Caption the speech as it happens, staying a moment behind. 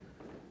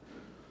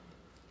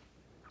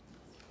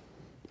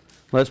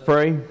Let's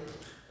pray.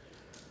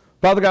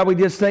 Father God, we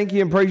just thank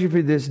you and praise you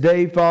for this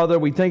day, Father.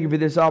 We thank you for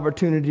this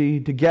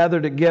opportunity to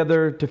gather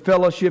together, to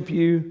fellowship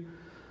you,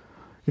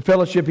 to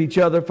fellowship each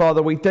other,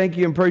 Father. We thank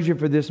you and praise you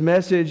for this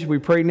message. We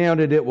pray now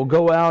that it will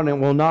go out and it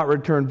will not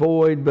return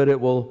void, but it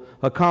will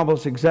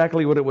accomplish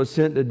exactly what it was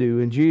sent to do.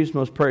 In Jesus'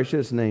 most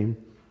precious name,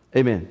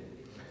 amen.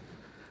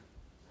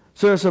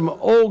 So there's some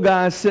old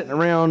guys sitting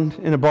around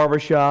in a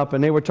barbershop,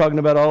 and they were talking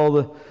about all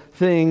the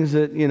things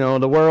that,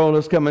 the world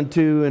is coming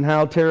to and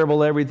how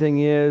terrible everything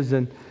is.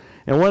 And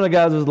one of the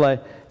guys was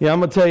like, I'm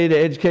going to tell you the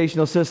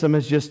educational system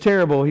is just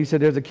terrible. He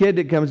said, there's a kid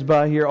that comes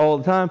by here all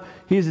the time.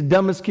 He's the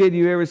dumbest kid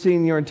you've ever seen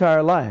in your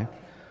entire life.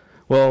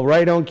 Well,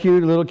 right on cue,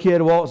 the little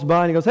kid walks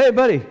by and he goes, hey,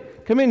 buddy,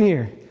 come in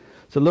here.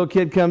 So the little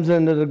kid comes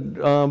into the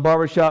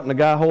barbershop, and the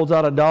guy holds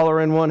out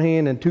 $1 in one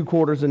hand and 2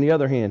 quarters in the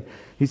other hand.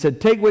 He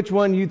said, take which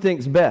one you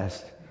think's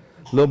best.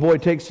 The little boy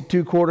takes the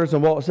 2 quarters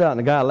and walks out, and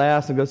the guy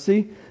laughs and goes,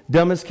 see,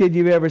 dumbest kid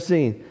you've ever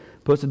seen.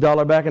 Puts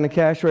 $1 back in the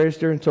cash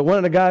register. And so one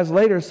of the guys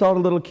later saw the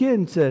little kid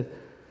and said,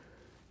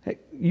 hey,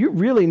 you're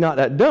really not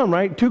that dumb,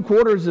 right? 2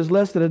 quarters is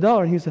less than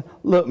 $1. And he said,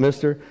 look,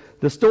 mister,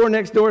 the store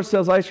next door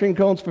sells ice cream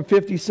cones for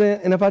 50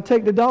 cents, and if I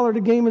take the $1,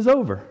 the game is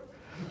over.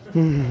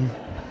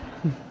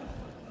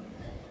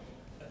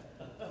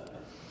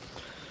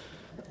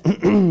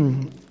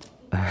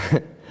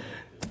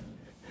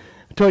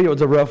 I told you it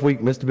was a rough week,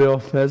 Mr. Bill.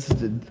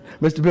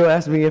 Mr. Bill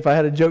asked me if I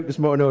had a joke this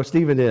morning, or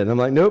Stephen did. I'm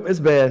like, nope, it's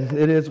bad.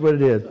 It is what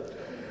it is.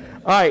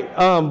 All right,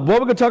 what we're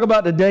going to talk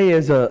about today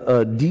is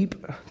a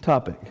deep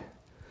topic.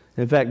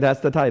 In fact, that's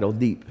the title,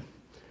 deep.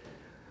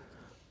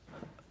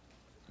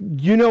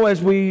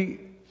 As we,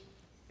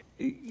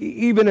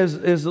 even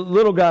as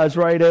little guys,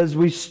 right, as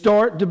we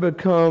start to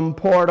become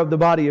part of the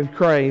body of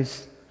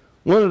Christ,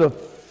 one of the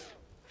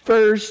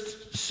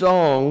first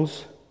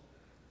songs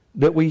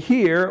that we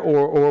hear,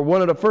 or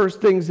one of the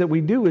first things that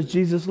we do is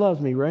Jesus loves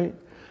me, right?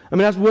 I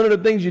mean, that's one of the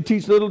things you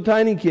teach little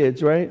tiny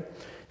kids, right?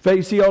 In fact,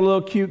 you see all the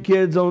little cute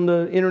kids on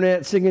the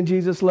internet singing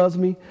Jesus loves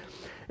me.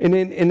 And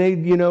they,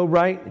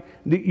 right?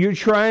 You're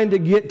trying to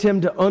get them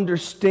to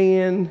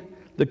understand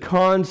the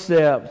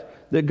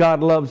concept that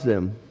God loves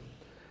them.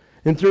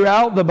 And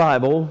throughout the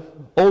Bible,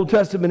 Old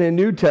Testament and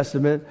New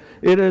Testament,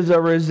 it is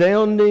a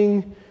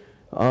resounding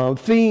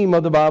theme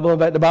of the Bible. In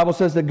fact, the Bible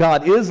says that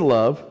God is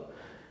love.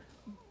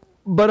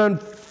 But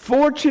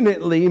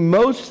unfortunately,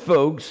 most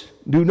folks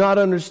do not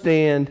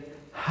understand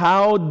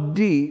how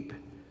deep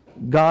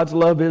God's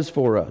love is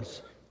for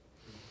us.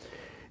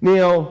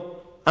 Now,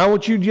 I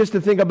want you just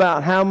to think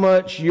about how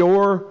much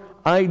your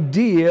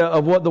idea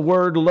of what the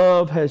word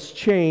love has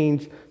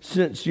changed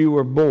since you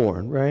were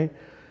born, right?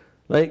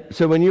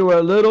 So when you were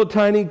a little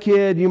tiny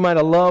kid, you might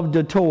have loved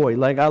a toy,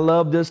 like I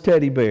love this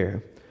teddy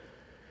bear.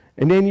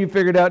 And then you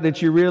figured out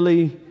that you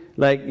really,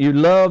 you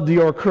loved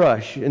your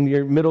crush in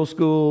your middle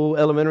school,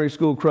 elementary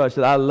school crush,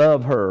 that I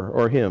love her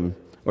or him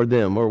or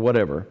them or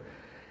whatever.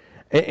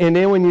 And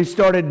then when you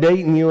started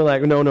dating, you were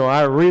like, no,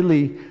 I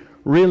really,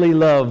 really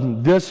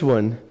love this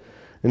one.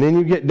 And then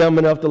you get dumb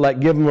enough to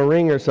give them a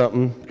ring or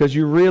something because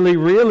you really,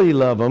 really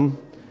love them.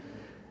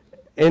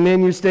 And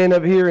then you stand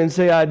up here and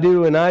say, I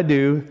do and I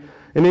do.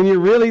 And then you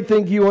really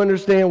think you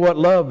understand what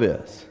love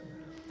is.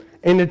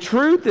 And the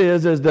truth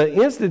is the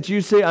instant you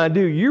say I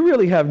do, you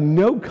really have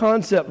no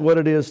concept what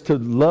it is to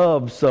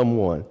love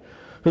someone.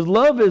 Because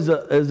love is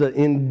an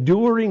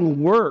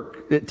enduring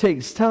work. It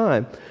takes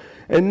time.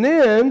 And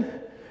then,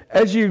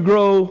 as you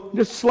grow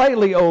just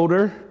slightly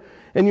older,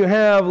 and you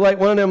have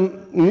one of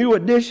them new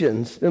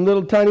additions, them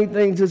little tiny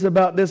things that's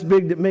about this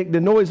big that make the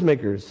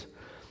noisemakers.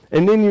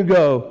 And then you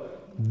go,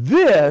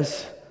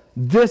 this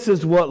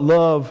is what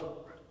love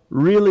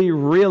really,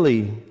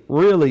 really,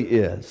 really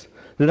is.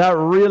 That I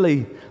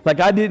really,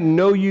 I didn't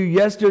know you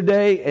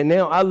yesterday, and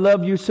now I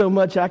love you so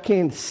much I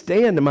can't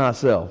stand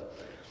myself.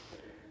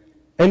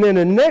 And then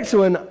the next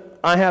one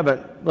I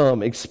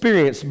haven't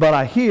experienced, but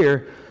I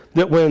hear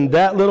that when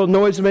that little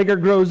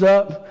noisemaker grows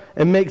up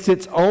and makes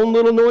its own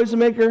little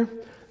noisemaker,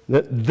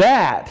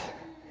 that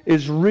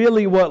is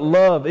really what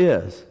love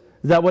is.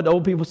 Is that what the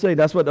old people say?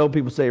 That's what the old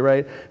people say,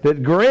 right?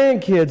 That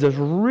grandkids is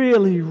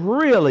really,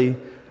 really,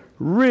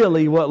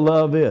 really what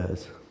love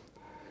is.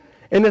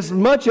 And as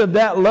much of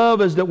that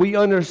love as that we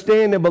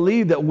understand and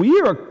believe that we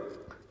are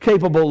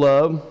capable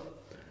of,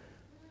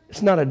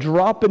 it's not a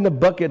drop in the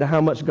bucket of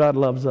how much God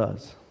loves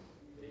us.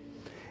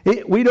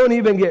 We don't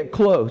even get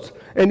close.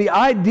 And the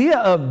idea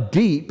of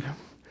deep,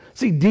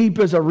 deep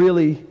is a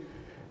really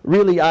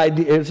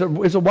idea. It's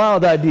a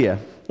wild idea.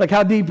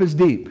 How deep is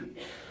deep?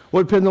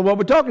 Well, it depends on what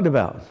we're talking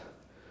about.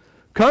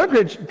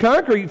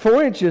 Concrete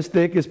 4 inches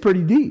thick is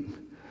pretty deep.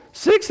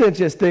 6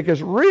 inches thick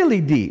is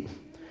really deep.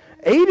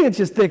 8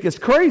 inches thick is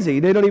crazy.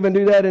 They don't even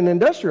do that in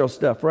industrial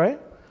stuff, right?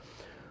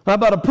 How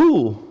about a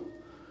pool?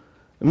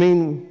 I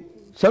mean,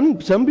 some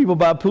people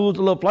buy pools,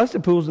 little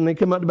plastic pools, and they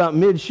come up to about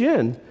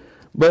mid-shin.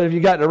 But if you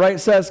got the right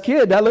size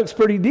kid, that looks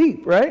pretty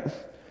deep, right?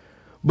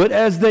 But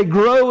as they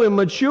grow and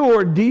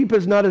mature, deep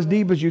is not as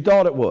deep as you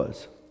thought it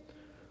was.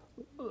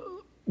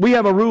 We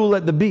have a rule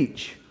at the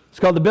beach. It's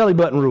called the belly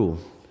button rule.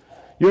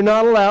 You're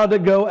not allowed to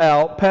go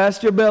out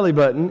past your belly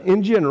button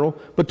in general,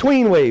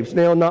 between waves.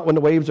 Now, not when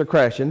the waves are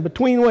crashing,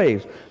 between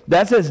waves.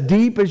 That's as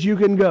deep as you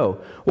can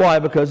go. Why?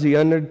 Because the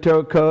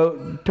undertow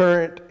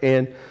current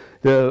and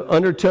the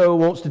undertow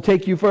wants to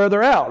take you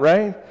further out,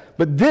 right?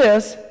 But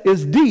this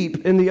is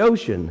deep in the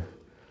ocean.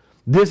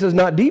 This is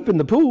not deep in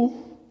the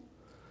pool.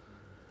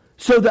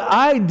 So the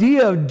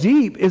idea of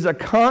deep is a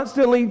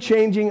constantly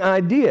changing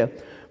idea.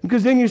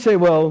 Because then you say,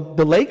 well,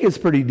 the lake is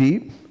pretty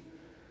deep.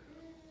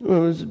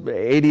 Well, it's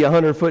 80,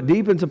 100 foot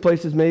deep in some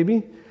places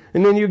maybe.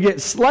 And then you get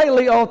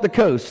slightly off the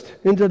coast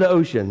into the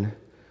ocean.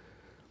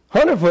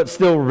 100 foot's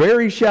still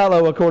very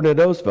shallow according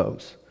to those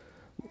folks.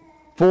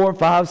 4,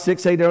 5,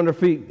 6, 800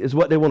 feet is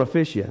what they want to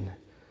fish in.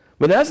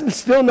 But that's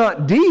still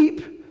not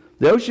deep.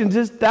 The ocean's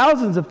is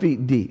thousands of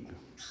feet deep.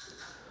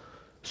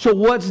 So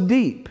what's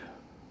deep?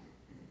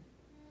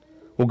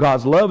 Well,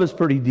 God's love is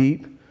pretty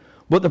deep.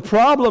 But the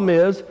problem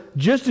is,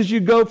 just as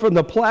you go from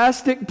the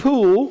plastic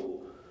pool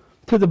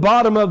to the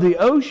bottom of the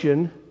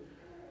ocean,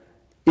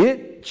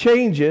 it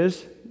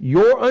changes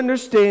your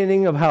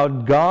understanding of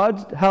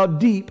how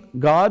deep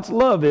God's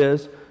love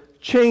is,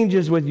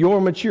 changes with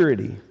your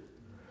maturity.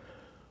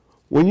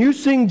 When you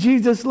sing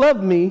Jesus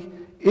Loved Me,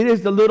 it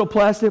is the little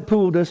plastic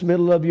pool that's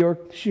middle of your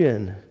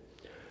shin.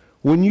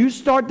 When you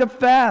start to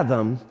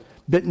fathom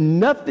that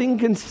nothing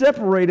can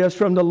separate us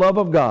from the love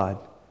of God,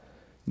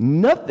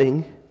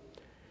 nothing,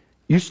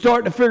 you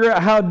start to figure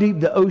out how deep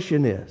the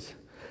ocean is.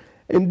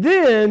 And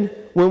then,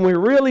 when we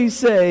really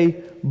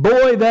say,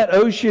 boy, that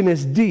ocean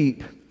is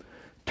deep,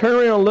 turn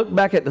around and look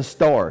back at the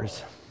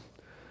stars.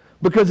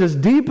 Because as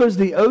deep as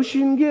the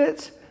ocean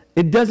gets,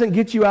 it doesn't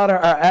get you out of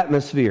our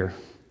atmosphere.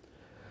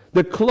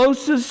 The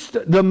closest,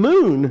 the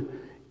moon,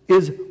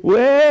 is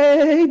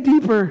way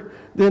deeper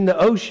than the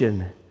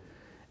ocean.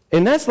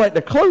 And that's like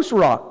the close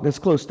rock that's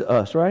close to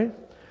us, right?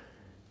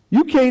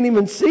 You can't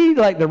even see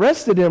like the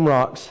rest of them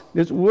rocks.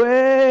 It's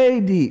way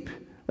deep,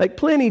 like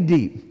plenty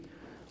deep.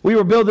 We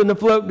were building the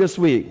float this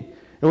week,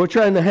 and we're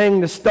trying to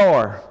hang the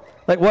star.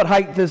 Like, what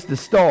height is the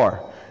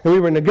star? And we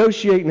were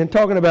negotiating and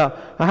talking about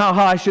how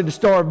high should the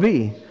star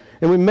be.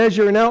 And we're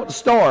measuring out the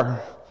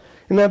star.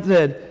 And I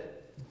said,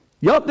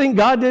 y'all think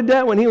God did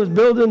that when he was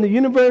building the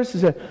universe? He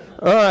said,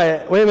 all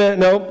right, wait a minute,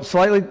 no,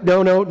 slightly,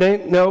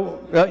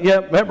 no, yeah,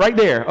 right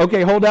there.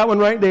 Okay, hold that one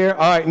right there.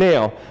 All right,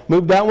 now,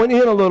 move that one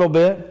in a little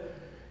bit.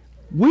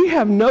 We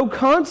have no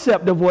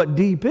concept of what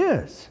deep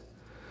is.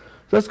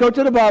 So let's go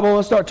to the Bible and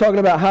let's start talking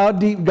about how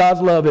deep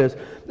God's love is.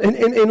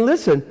 And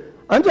listen,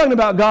 I'm talking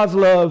about God's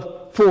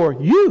love for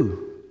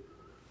you.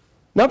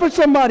 Not for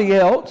somebody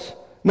else,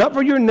 not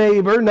for your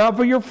neighbor, not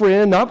for your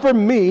friend, not for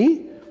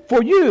me,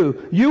 for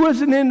you. You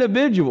as an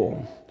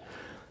individual.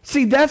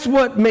 See, that's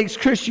what makes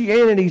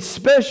Christianity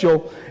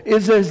special,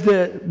 is as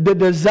the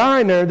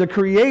designer, the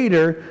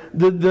creator,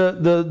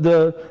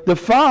 the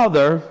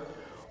Father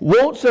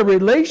wants a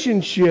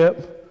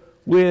relationship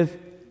with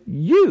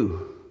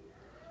you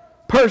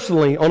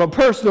personally, on a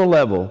personal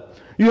level.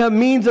 You have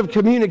means of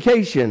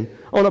communication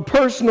on a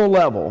personal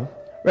level,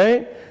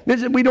 right?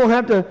 We don't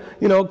have to,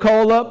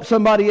 call up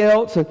somebody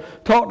else and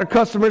talk to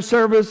customer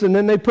service, and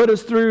then they put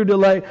us through to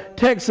like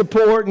tech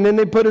support, and then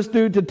they put us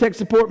through to tech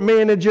support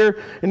manager,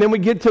 and then we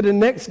get to the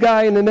next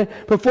guy, and then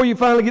before you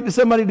finally get to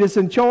somebody that's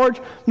in charge.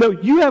 No,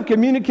 you have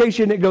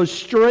communication that goes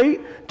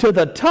straight to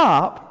the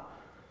top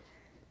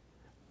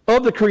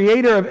of the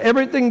creator of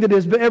everything that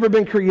has ever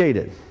been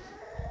created.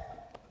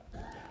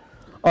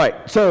 All right,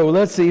 so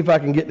let's see if I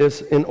can get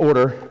this in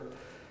order.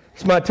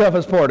 It's my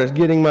toughest part, is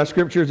getting my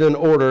scriptures in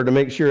order to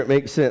make sure it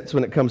makes sense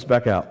when it comes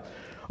back out.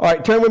 All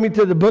right, turn with me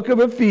to the book of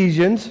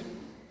Ephesians.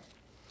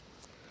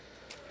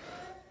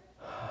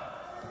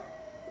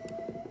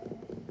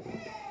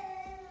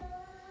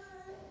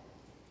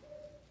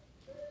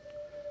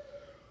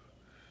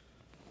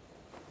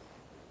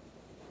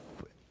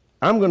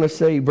 I'm going to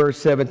say verse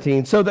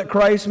 17, so that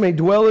Christ may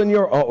dwell in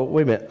your... Oh,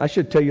 wait a minute. I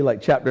should tell you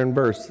like chapter and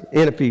verse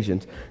in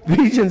Ephesians.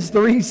 Ephesians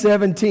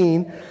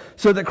 3:17,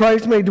 so that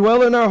Christ may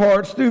dwell in our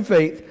hearts through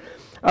faith.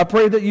 I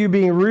pray that you,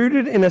 being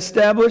rooted and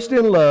established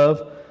in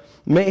love,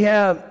 may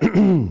have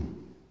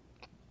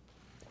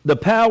the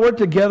power,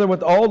 together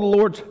with all the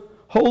Lord's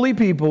holy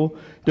people,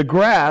 to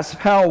grasp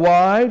how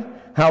wide,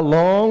 how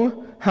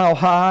long, how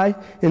high,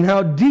 and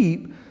how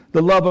deep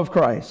the love of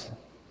Christ.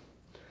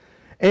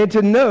 And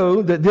to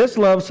know that this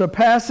love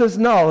surpasses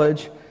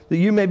knowledge, that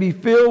you may be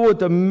filled with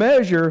the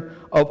measure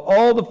of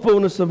all the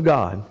fullness of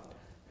God.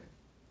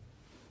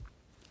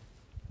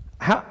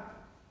 How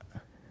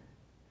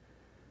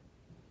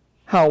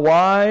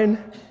wide,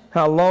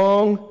 how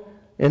long,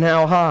 and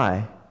how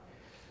high.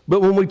 But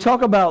when we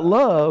talk about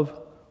love,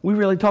 we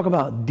really talk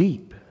about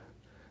deep.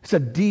 It's a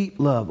deep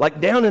love.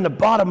 Like down in the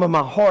bottom of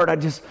my heart, I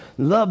just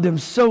love them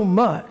so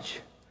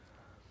much.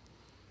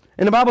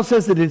 And the Bible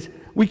says that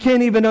we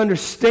can't even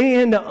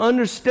understand to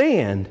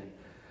understand.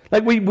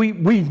 Like we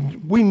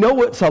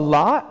know it's a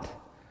lot,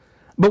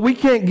 but we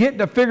can't get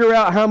to figure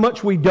out how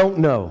much we don't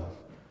know.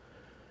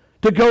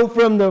 To go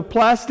from the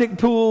plastic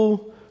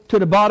pool to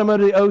the bottom of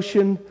the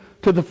ocean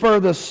to the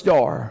furthest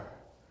star.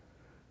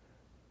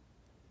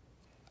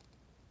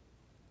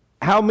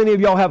 How many of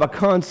y'all have a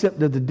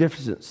concept of the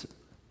difference?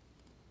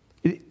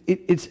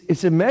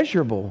 It's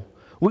immeasurable.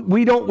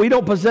 We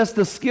don't possess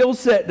the skill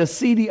set to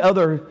see the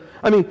other.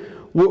 I mean,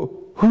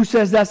 who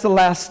says that's the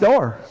last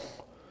star?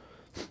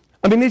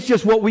 I mean, it's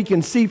just what we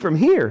can see from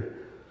here.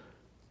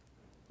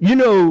 You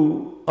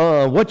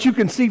know, what you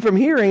can see from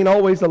here ain't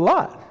always a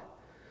lot.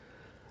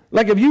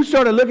 Like if you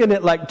started looking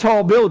at like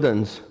tall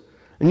buildings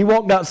and you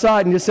walked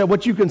outside and just said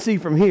what you can see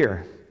from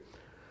here.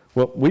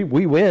 Well,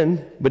 we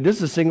win, but this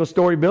is a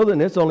single-story building.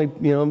 It's only,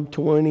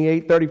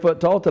 28, 30 foot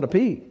tall to the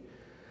peak.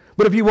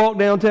 But if you walk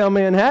downtown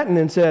Manhattan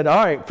and said,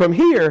 all right, from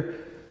here,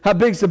 how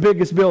big's the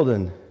biggest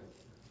building?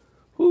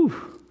 Whew.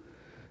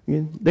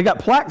 They got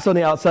plaques on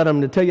the outside of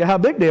them to tell you how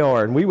big they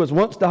are, and we was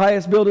once the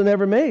highest building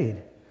ever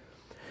made.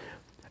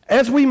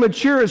 As we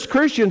mature as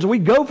Christians, we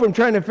go from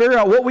trying to figure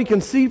out what we can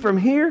see from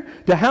here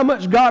to how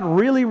much God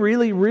really,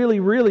 really,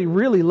 really, really,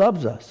 really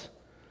loves us.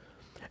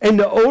 And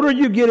the older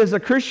you get as a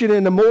Christian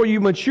and the more you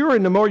mature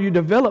and the more you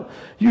develop,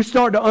 you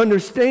start to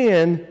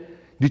understand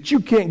that you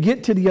can't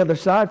get to the other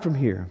side from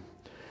here.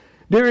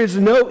 There is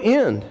no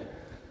end.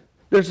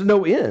 There's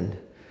no end.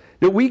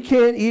 That we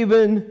can't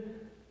even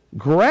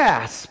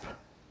grasp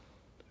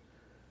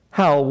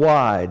how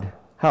wide,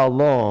 how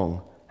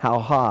long, how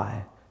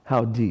high,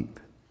 how deep.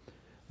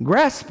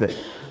 Grasp it.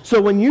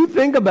 So when you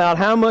think about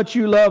how much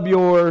you love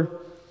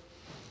your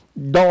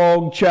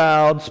dog,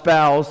 child,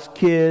 spouse,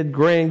 kid,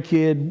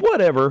 grandkid,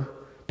 whatever,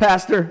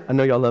 pastor, I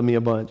know y'all love me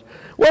a bunch,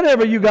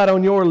 whatever you got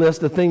on your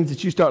list of things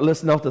that you start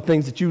listing off the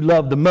things that you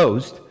love the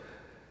most,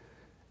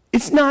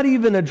 it's not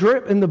even a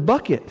drip in the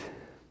bucket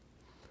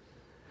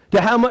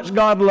to how much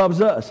God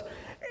loves us.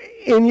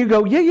 And you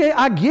go, yeah,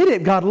 I get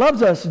it. God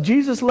loves us.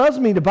 Jesus loves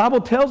me. The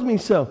Bible tells me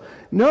so.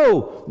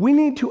 No, we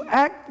need to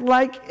act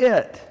like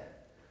it.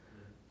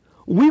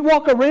 We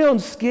walk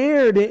around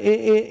scared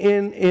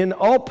and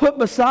all put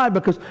beside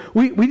because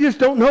we just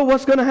don't know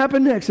what's going to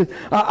happen next. And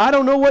I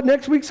don't know what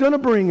next week's going to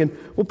bring. And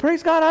well,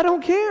 praise God, I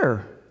don't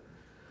care.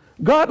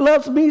 God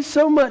loves me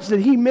so much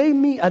that he made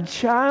me a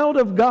child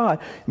of God,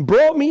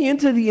 brought me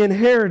into the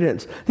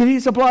inheritance, that he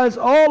supplies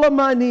all of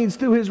my needs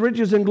through his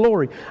riches and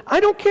glory. I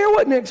don't care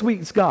what next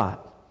week's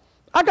got.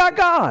 I got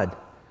God.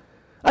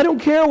 I don't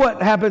care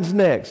what happens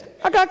next.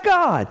 I got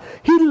God.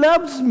 He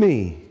loves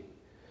me.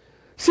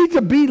 See,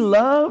 to be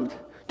loved,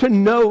 to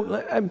know,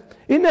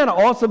 isn't that an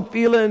awesome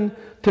feeling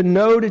to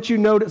know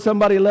that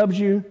somebody loves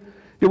you?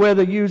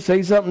 Whether you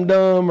say something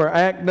dumb or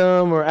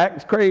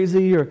act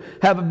crazy or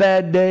have a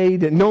bad day,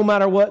 that no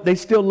matter what, they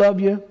still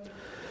love you.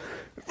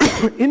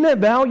 Isn't that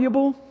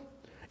valuable?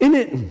 Isn't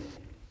it?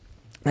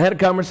 I had a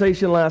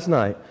conversation last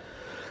night.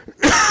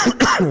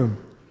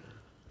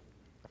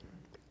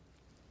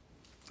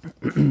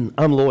 I'm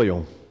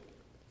loyal.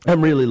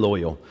 I'm really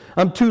loyal.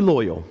 I'm too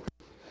loyal.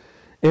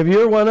 If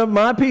you're one of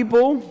my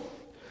people,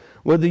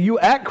 whether you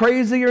act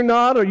crazy or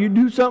not, or you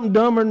do something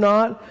dumb or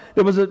not,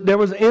 there was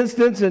an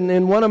instance,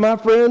 and one of my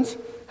friends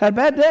had a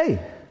bad day.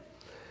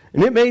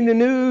 And it made the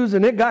news,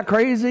 and it got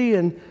crazy,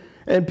 and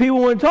people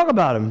want to talk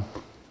about him.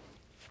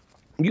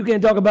 You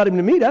can't talk about him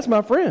to me. That's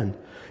my friend.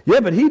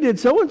 Yeah, but he did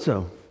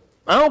so-and-so.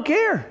 I don't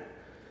care.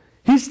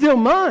 He's still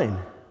mine.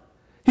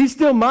 He's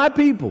still my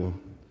people.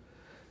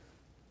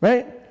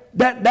 Right?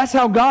 That's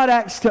how God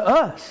acts to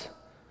us.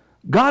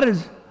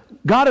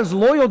 God is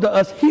loyal to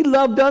us. He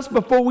loved us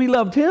before we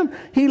loved him.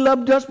 He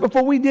loved us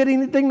before we did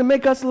anything to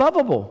make us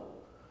lovable.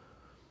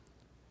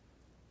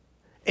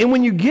 And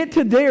when you get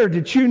to there,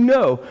 that you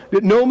know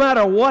that no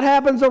matter what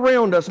happens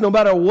around us, no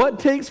matter what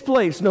takes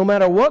place, no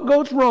matter what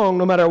goes wrong,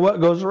 no matter what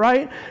goes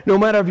right, no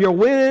matter if you're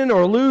winning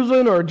or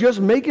losing or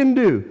just making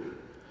do,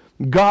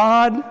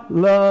 God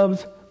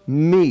loves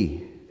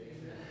me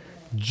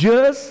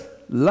just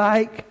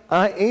like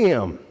I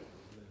am.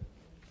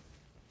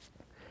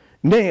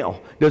 Now,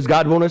 does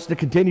God want us to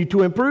continue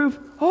to improve?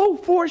 Oh,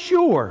 for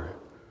sure.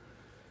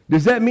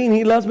 Does that mean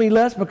he loves me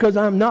less because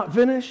I'm not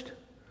finished?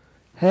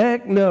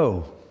 Heck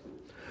no.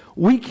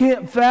 We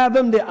can't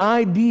fathom the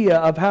idea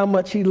of how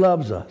much he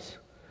loves us.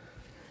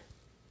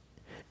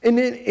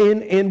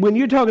 And when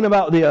you're talking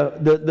about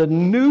the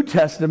New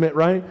Testament,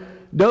 right?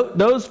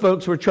 Those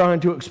folks were trying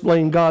to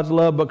explain God's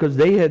love because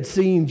they had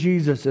seen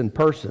Jesus in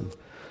person.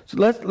 So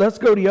let's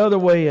go the other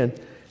way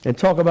and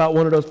talk about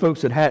one of those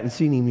folks that hadn't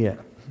seen him yet.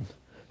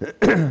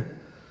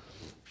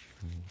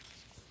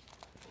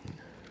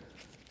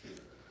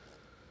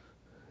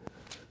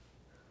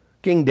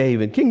 King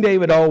David. King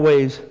David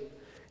always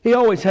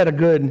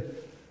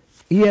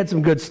had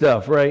some good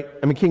stuff, right?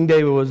 I mean, King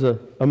David was a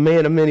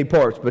man of many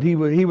parts, but he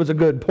was a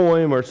good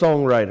poem or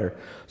songwriter.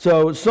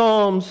 So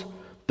Psalms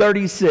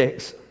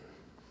 36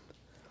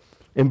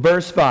 in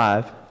verse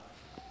 5,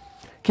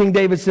 King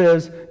David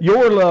says,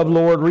 "Your love,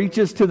 Lord,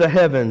 reaches to the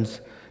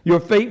heavens,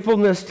 your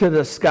faithfulness to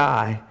the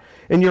sky,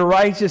 and your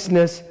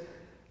righteousness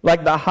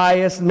like the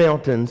highest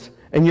mountains,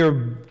 and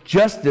your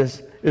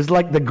justice is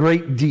like the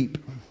great deep."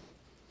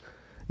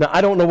 Now,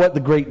 I don't know what the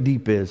great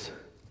deep is.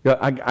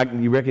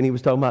 You reckon he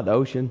was talking about the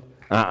ocean?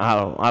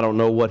 I don't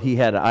know what he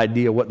had an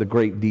idea what the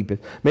great deep is.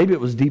 Maybe it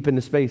was deep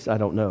into space. I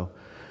don't know.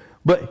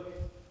 But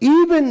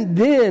even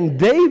then,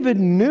 David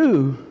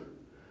knew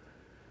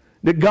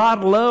that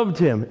God loved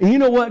him. And you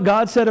know what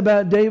God said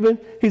about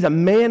David? He's a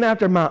man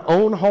after my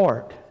own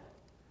heart.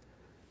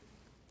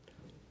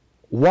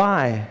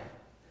 Why?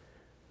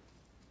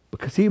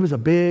 Because he was a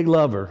big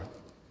lover,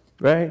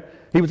 right?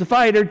 He was a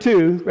fighter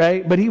too,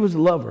 right? But he was a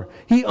lover.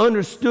 He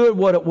understood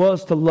what it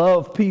was to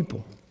love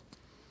people.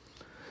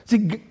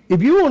 See,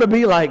 if you want to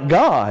be like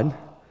God,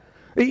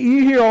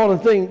 you hear all the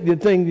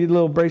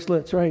little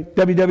bracelets, right?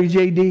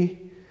 WWJD.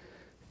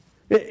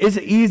 It's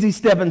an easy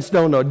stepping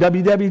stone, though.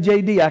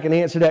 WWJD, I can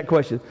answer that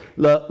question.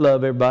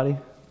 Love everybody.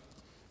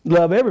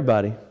 Love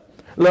everybody.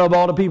 Love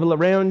all the people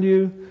around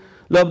you.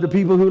 Love the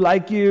people who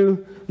like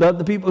you. Love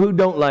the people who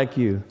don't like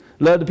you.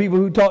 Love the people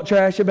who talk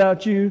trash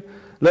about you.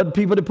 Love the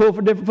people that pull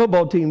for a different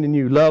football team than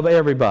you. Love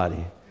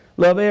everybody.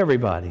 Love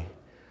everybody.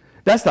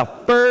 That's the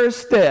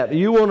first step.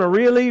 You want to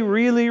really,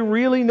 really,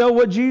 really know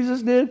what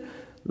Jesus did?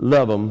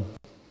 Love them.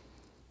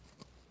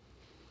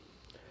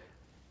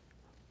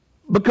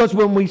 Because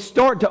when we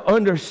start to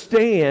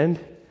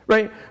understand,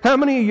 right? How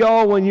many of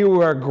y'all, when you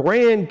were a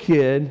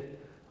grandkid,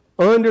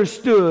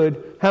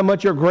 understood how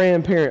much your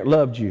grandparent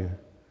loved you?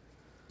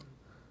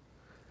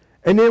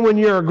 And then when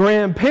you're a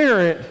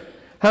grandparent,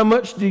 how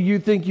much do you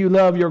think you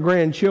love your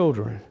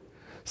grandchildren?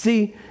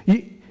 See,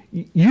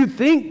 you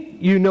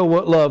think you know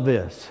what love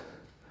is.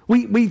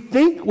 We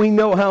think we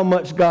know how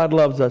much God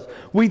loves us.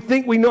 We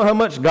think we know how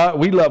much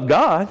we love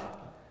God.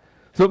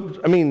 So,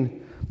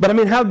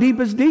 but how deep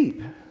is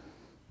deep?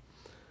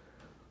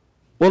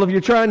 Well, if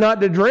you're trying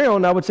not to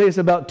drown, I would say it's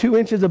about 2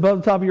 inches above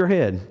the top of your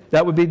head.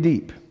 That would be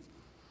deep.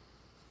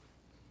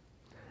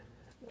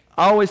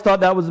 I always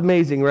thought that was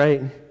amazing,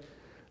 right?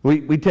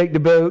 We take the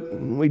boat,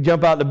 and we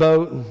jump out the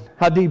boat.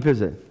 How deep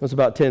is it? It's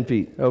about 10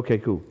 feet. Okay,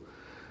 cool.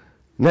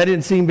 And that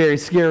didn't seem very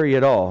scary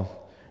at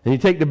all. And you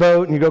take the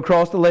boat, and you go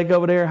across the lake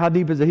over there. How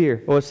deep is it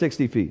here? Oh, it's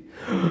 60 feet.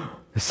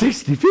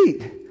 60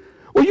 feet?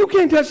 Well, you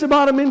can't touch the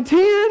bottom in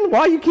 10.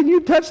 Why can you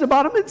touch the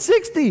bottom in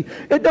 60?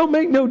 It don't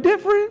make no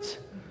difference.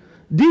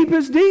 Deep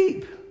is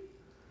deep.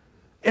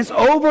 It's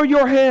over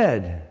your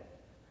head.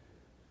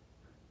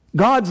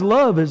 God's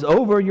love is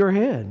over your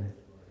head.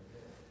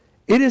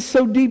 It is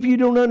so deep you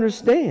don't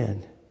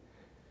understand.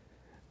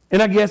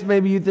 And I guess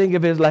maybe you think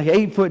if it's like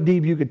 8 foot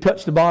deep, you could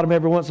touch the bottom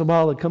every once in a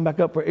while and come back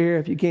up for air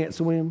if you can't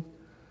swim.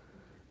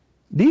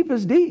 Deep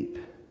is deep.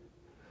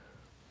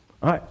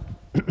 All right.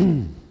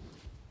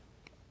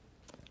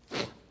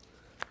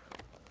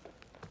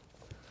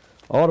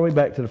 All the way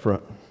back to the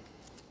front.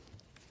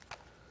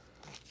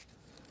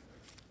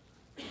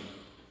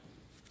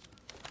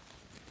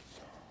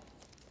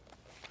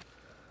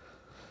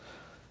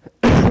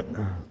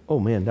 Oh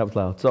man, that was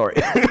loud. Sorry.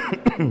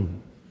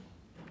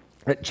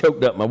 That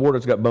choked up. My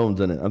water's got bones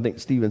in it. I think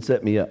Stephen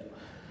set me up.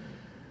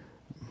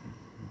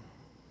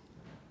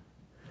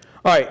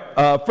 All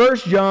right, 1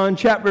 John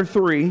chapter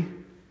 3.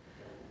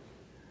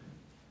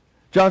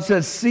 John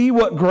says, "See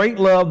what great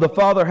love the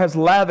Father has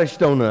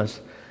lavished on us,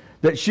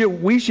 that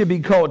we should be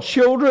called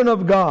children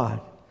of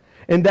God,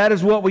 and that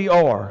is what we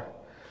are.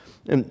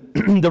 And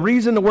the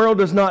reason the world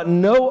does not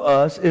know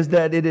us is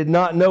that it did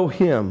not know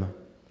Him.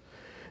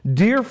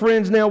 Dear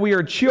friends, now we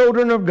are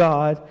children of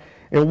God,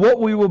 and what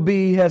we will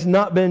be has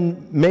not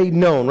been made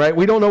known," right?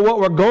 We don't know what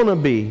we're going to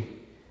be,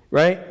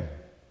 right?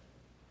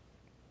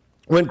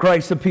 When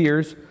Christ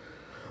appears.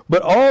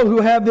 "But all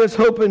who have this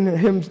hope in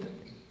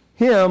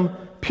Him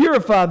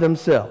purify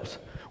themselves."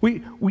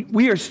 We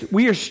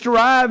are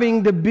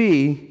striving to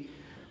be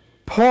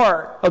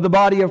part of the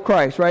body of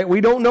Christ, right?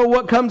 We don't know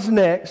what comes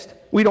next.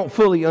 We don't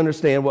fully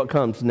understand what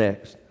comes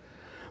next.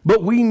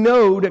 But we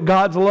know that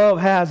God's love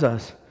has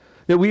us,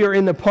 that we are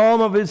in the palm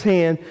of His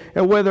hand,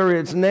 and whether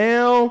it's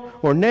now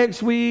or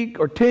next week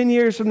or 10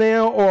 years from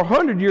now or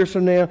 100 years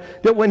from now,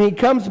 that when He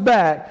comes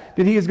back,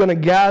 that He is going to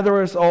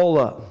gather us all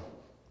up.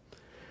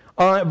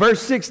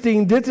 Verse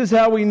 16, this is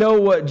how we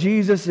know what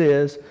Jesus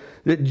is,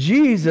 that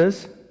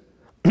Jesus,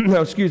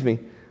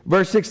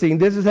 verse 16,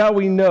 this is how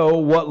we know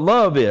what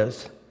love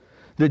is,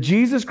 that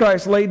Jesus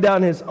Christ laid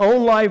down His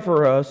own life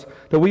for us,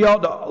 that we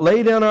ought to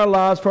lay down our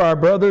lives for our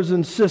brothers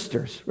and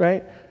sisters,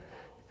 right?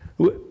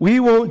 We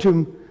want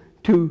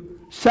to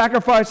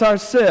sacrifice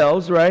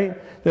ourselves, right?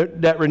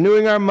 That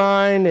renewing our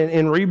mind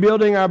and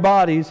rebuilding our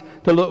bodies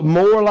to look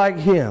more like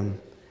Him.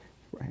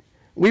 Right?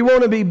 We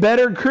want to be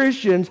better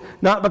Christians,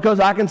 not because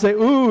I can say,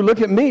 "Ooh,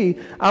 look at me."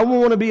 I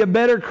want to be a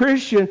better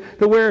Christian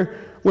to where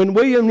when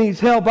William needs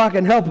help, I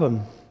can help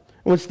him.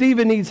 When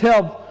Stephen needs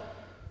help,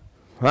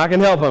 I can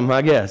help him,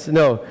 I guess.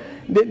 No,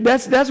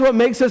 that's what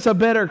makes us a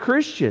better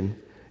Christian.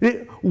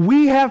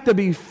 We have to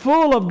be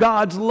full of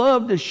God's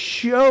love to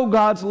show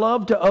God's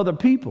love to other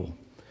people.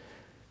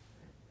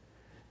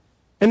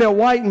 And they're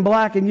white and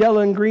black and yellow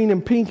and green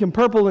and pink and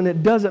purple, and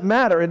it doesn't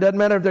matter. It doesn't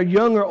matter if they're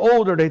young or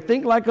old, or they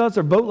think like us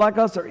or vote like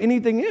us or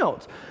anything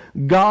else.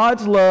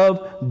 God's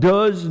love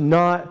does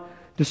not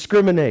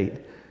discriminate.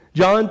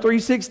 John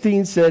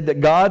 3:16 said that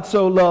God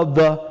so loved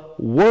the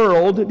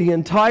world, the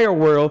entire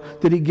world,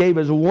 that He gave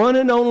His one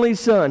and only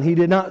Son. He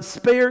did not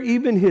spare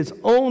even His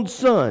own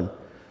Son.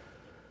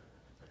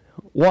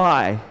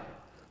 Why?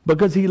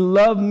 because he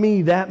loved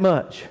me that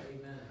much.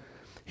 Amen.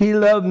 He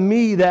loved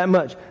me that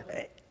much.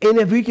 And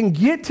if we can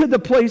get to the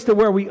place to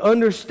where we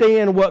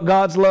understand what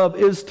God's love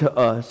is to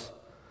us,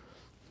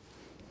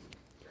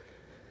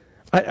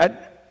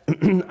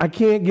 I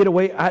can't get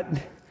away.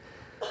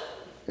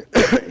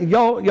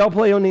 Y'all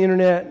play on the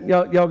internet.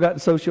 Y'all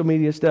got social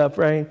media stuff,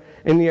 right?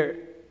 And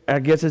I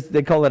guess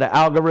they call it an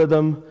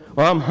algorithm.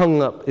 Well, I'm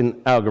hung up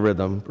in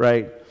algorithm,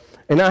 right?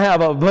 And I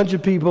have a bunch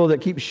of people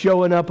that keep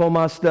showing up on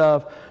my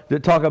stuff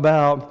that talk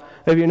about,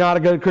 if you're not a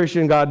good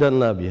Christian, God doesn't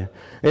love you.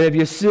 And if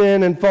you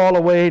sin and fall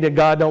away, that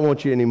God don't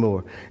want you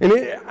anymore. And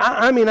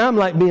I'm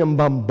like being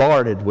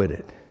bombarded with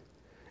it.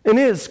 And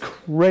it is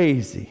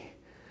crazy.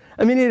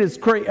 I mean, it is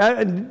crazy.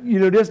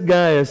 This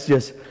guy is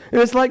just,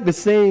 and it's like the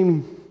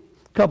same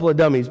couple of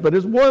dummies, but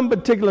there's one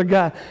particular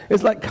guy,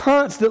 it's like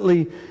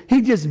constantly,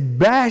 he just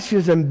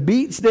bashes and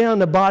beats down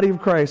the body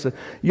of Christ.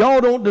 Y'all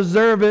don't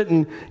deserve it,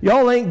 and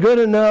y'all ain't good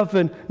enough,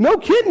 and no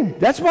kidding.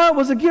 That's why it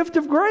was a gift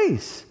of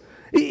grace.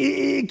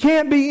 It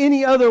can't be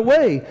any other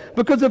way,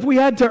 because if we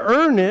had to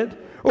earn it,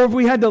 or if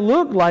we had to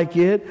look like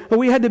it, or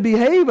we had to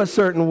behave a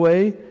certain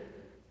way,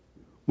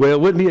 well,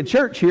 it wouldn't be a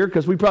church here,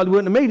 because we probably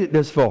wouldn't have made it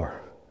this far.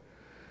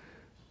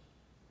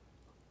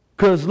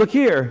 Because look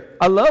here,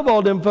 I love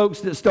all them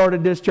folks that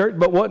started this church,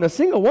 but wasn't a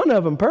single one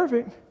of them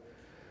perfect.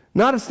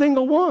 Not a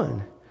single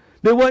one.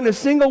 There wasn't a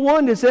single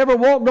one that's ever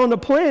walked on the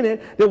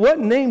planet that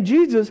wasn't named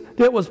Jesus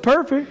that was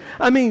perfect.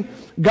 I mean,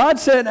 God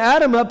set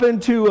Adam up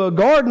into a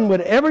garden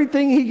with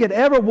everything he could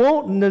ever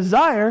want and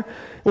desire.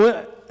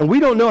 And we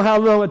don't know how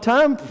long a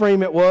time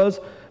frame it was,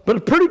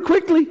 but pretty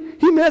quickly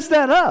he messed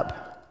that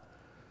up.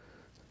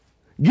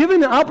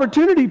 Given the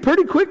opportunity,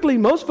 pretty quickly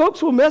most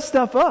folks will mess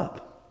stuff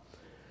up.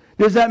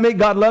 Does that make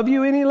God love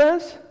you any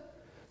less?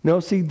 No,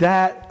 see,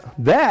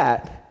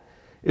 that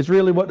is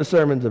really what the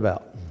sermon's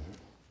about.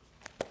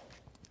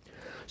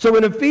 So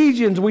in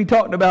Ephesians, we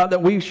talked about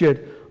that we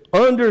should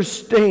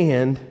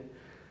understand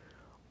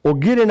or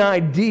get an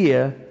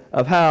idea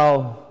of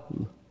how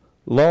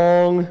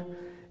long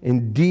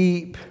and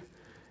deep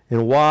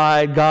and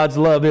wide God's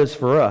love is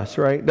for us,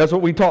 right? That's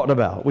what we talked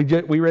about. We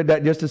read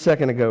that just a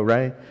second ago,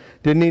 right?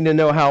 Didn't need to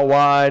know how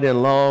wide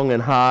and long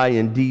and high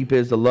and deep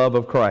is the love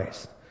of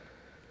Christ.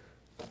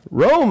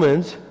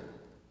 Romans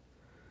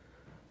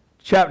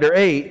chapter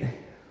 8,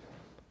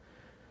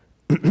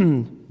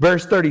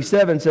 verse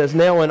 37 says,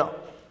 "Now in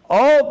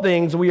all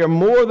things we are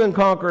more than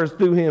conquerors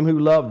through him who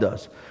loved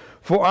us.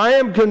 For I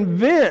am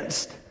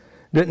convinced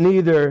that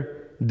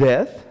neither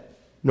death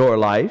nor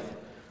life,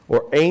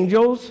 or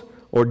angels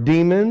or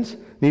demons,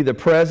 neither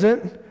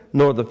present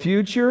nor the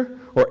future,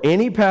 or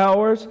any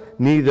powers,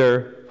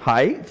 neither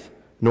height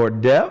nor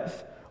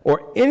depth,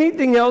 or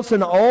anything else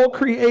in all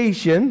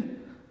creation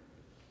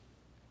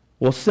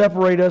will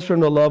separate us from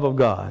the love of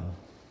God."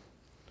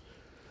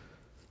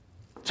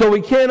 So we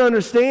can't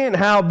understand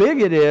how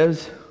big it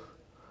is,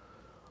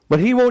 but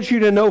he wants you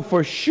to know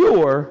for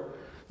sure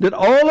that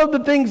all of the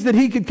things that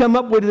he could come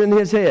up with in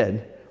his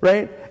head,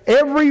 right?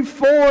 Every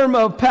form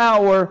of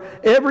power,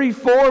 every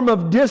form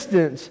of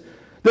distance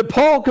that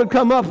Paul could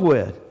come up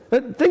with.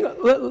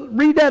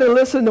 Read that and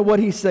listen to what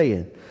he's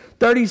saying.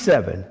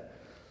 37.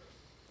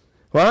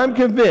 "Well, I'm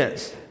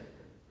convinced."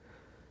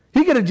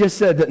 He could have just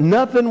said that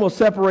nothing will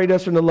separate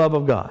us from the love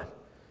of God.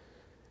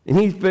 And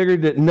he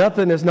figured that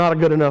nothing is not a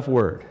good enough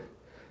word.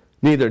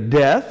 Neither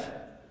death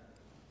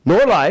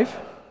nor life,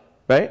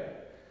 right?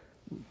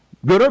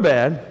 Good or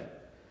bad.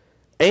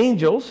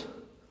 Angels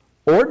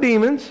or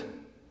demons.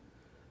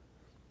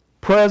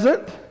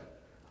 Present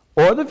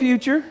or the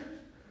future.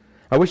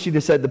 I wish he'd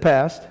have said the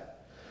past.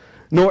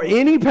 Nor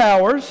any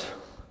powers,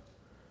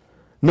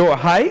 nor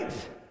height,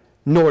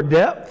 nor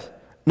depth,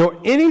 nor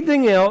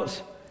anything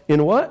else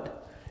in what?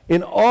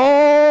 In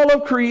all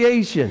of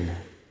creation.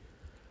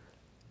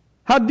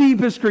 How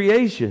deep is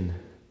creation?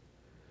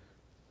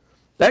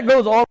 That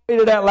goes all the way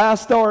to that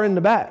last star in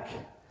the back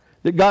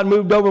that God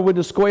moved over with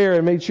the square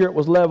and made sure it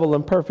was level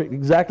and perfect,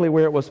 exactly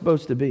where it was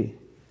supposed to be.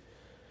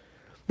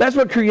 That's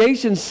what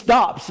creation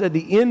stops at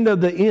the end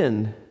of the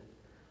end.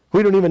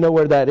 We don't even know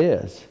where that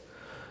is.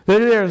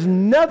 There's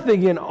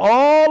nothing in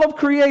all of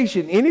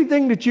creation,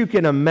 anything that you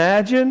can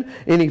imagine,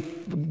 any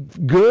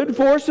good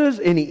forces,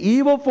 any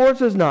evil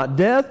forces, not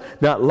death,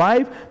 not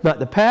life, not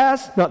the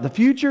past, not the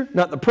future,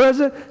 not the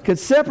present, can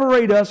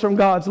separate us from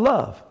God's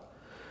love.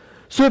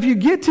 So if you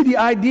get to the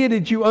idea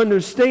that you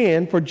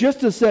understand for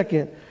just a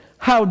second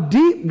how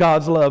deep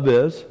God's love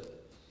is,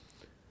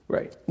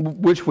 right,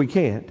 which we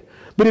can't,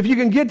 but if you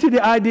can get to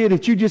the idea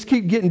that you just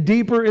keep getting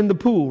deeper in the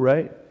pool,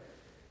 right,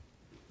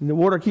 and the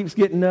water keeps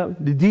getting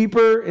up,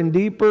 deeper and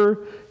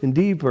deeper and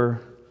deeper.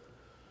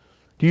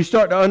 Do you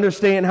start to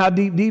understand how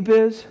deep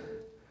is?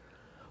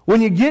 When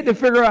you get to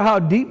figure out how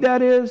deep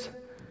that is,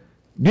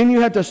 then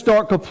you have to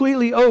start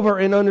completely over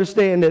and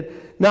understand that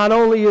not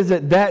only is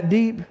it that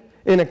deep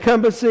and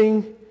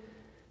encompassing,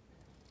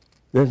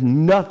 there's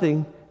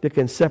nothing that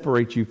can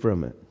separate you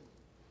from it.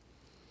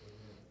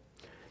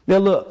 Now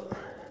look,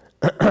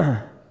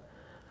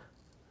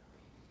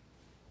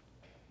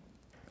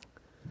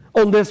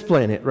 on this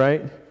planet,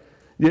 right?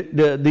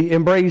 the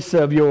embrace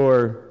of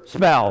your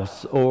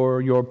spouse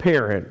or your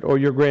parent or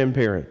your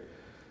grandparent.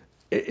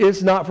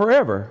 It's not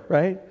forever,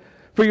 right?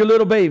 For your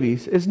little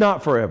babies, it's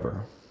not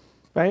forever,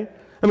 right?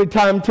 I mean,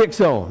 time ticks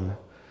on.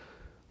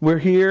 We're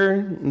here,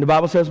 and the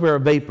Bible says we're a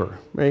vapor,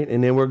 right?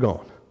 And then we're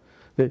gone.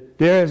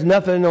 There is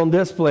nothing on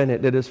this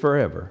planet that is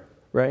forever,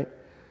 right?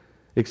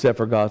 Except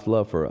for God's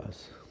love for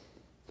us.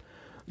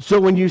 So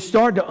when you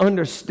start to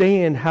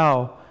understand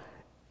how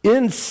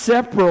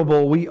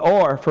inseparable we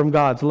are from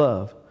God's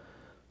love,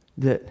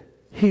 that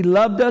He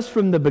loved us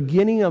from the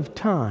beginning of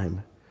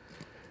time,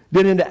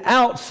 that in the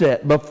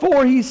outset,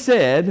 before He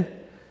said,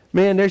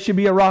 man, there should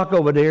be a rock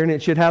over there, and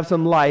it should have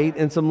some light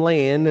and some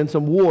land and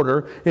some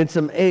water and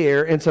some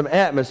air and some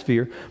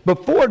atmosphere.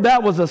 Before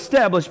that was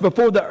established,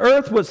 before the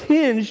earth was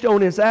hinged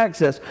on its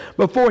access,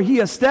 before He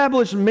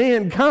established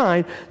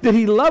mankind, that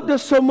He loved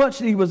us so much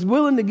that He was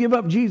willing to give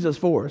up Jesus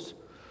for us.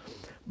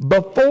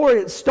 Before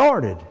it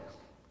started,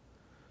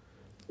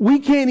 we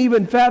can't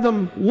even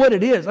fathom what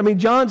it is. I mean,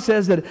 John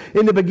says that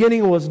in the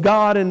beginning was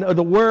God and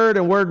the Word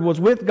was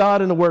with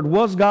God, and the Word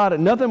was God,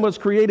 and nothing was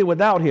created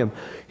without Him.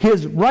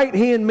 His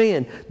right-hand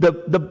man,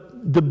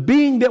 the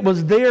being that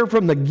was there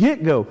from the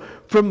get-go,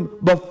 from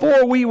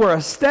before we were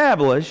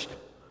established,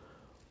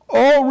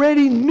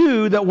 already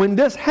knew that when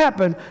this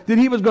happened, that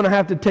He was going to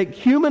have to take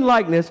human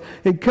likeness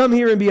and come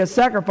here and be a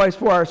sacrifice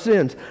for our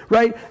sins,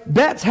 right?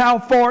 That's how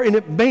far in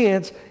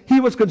advance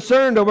He was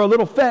concerned over a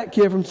little fat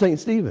kid from St.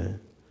 Stephen.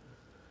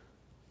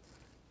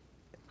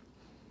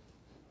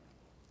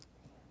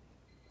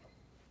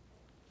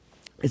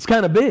 It's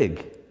kind of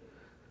big.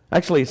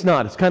 Actually, it's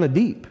not. It's kind of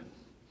deep.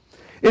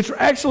 It's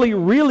actually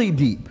really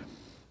deep.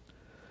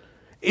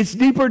 It's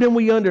deeper than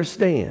we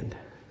understand.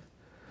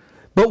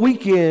 But we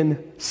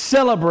can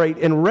celebrate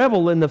and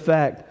revel in the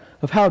fact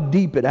of how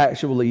deep it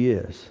actually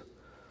is.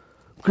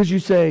 Because you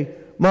say,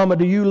 Mama,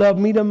 do you love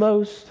me the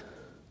most?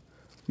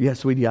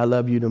 Yes, sweetie, I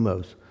love you the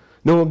most.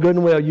 Knowing good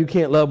and well you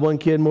can't love one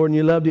kid more than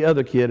you love the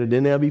other kid, and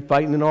then they'll be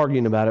fighting and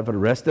arguing about it for the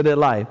rest of their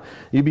life.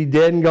 You'll be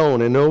dead and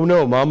gone, and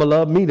no, Mama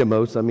loved me the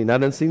most. I mean, I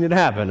done seen it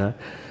happen.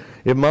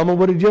 If Mama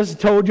would have just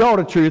told y'all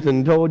the truth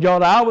and told y'all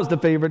that I was the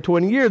favorite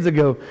 20 years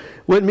ago,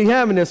 wouldn't be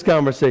having this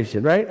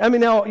conversation, right? I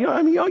mean, y'all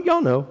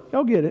know.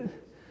 Y'all get it.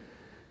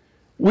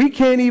 We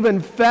can't even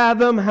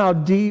fathom how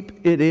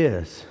deep it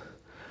is.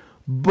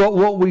 But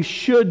what we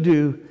should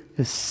do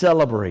is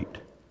celebrate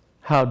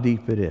how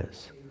deep it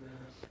is.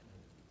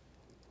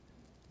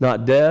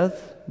 Not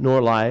death,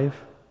 nor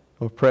life,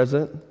 or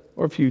present,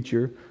 or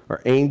future, or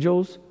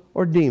angels,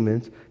 or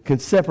demons can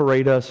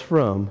separate us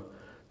from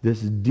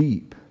this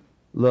deep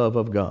love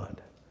of God.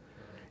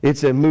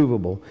 It's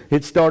immovable.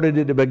 It started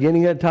at the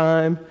beginning of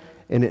time,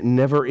 and it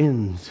never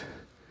ends.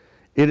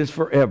 It is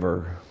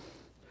forever.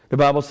 The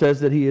Bible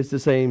says that He is the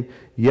same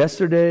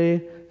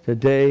yesterday,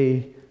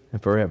 today, and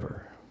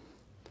forever.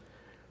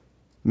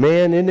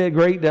 Man, isn't it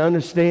great to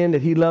understand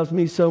that He loves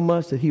me so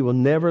much that He will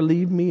never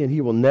leave me and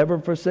He will never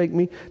forsake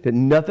me, that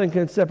nothing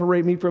can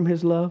separate me from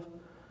His love?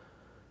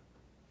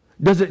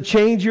 Does it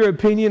change your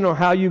opinion on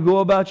how you go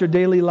about your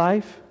daily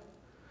life?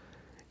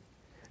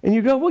 And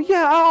you go, well,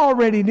 yeah, I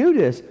already knew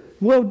this.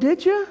 Well,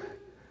 did you?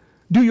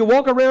 Do you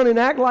walk around and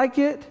act like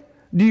it?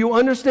 Do you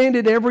understand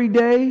it every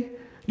day?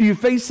 Do you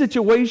face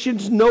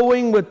situations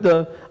knowing with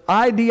the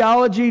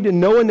ideology to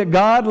knowing that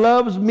God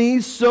loves me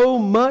so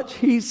much,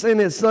 He sent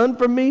His Son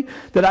for me,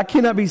 that I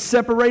cannot be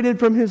separated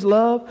from His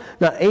love?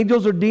 Not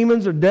angels or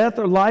demons or death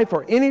or life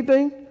or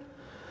anything.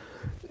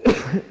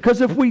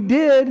 Because if we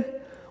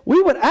did,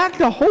 we would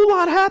act a whole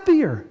lot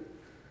happier.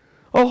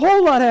 A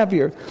whole lot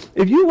happier.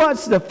 If you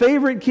watch the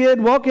favorite kid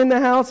walk in the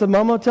house and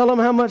Mama tell them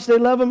how much they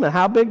love them and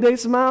how big they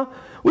smile,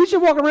 we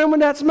should walk around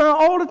with that smile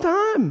all the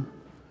time.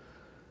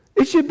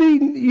 It should be,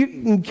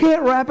 you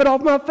can't wrap it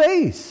off my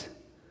face.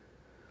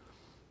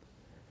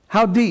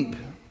 How deep?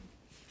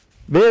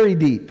 Very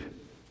deep.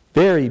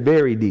 Very,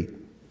 very deep.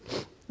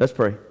 Let's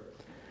pray.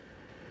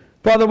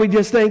 Father, we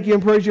just thank You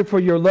and praise You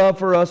for Your love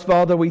for us,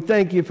 Father. We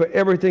thank You for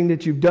everything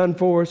that You've done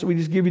for us. We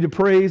just give You the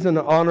praise and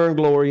the honor and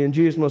glory in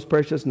Jesus' most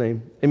precious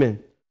name.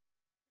 Amen.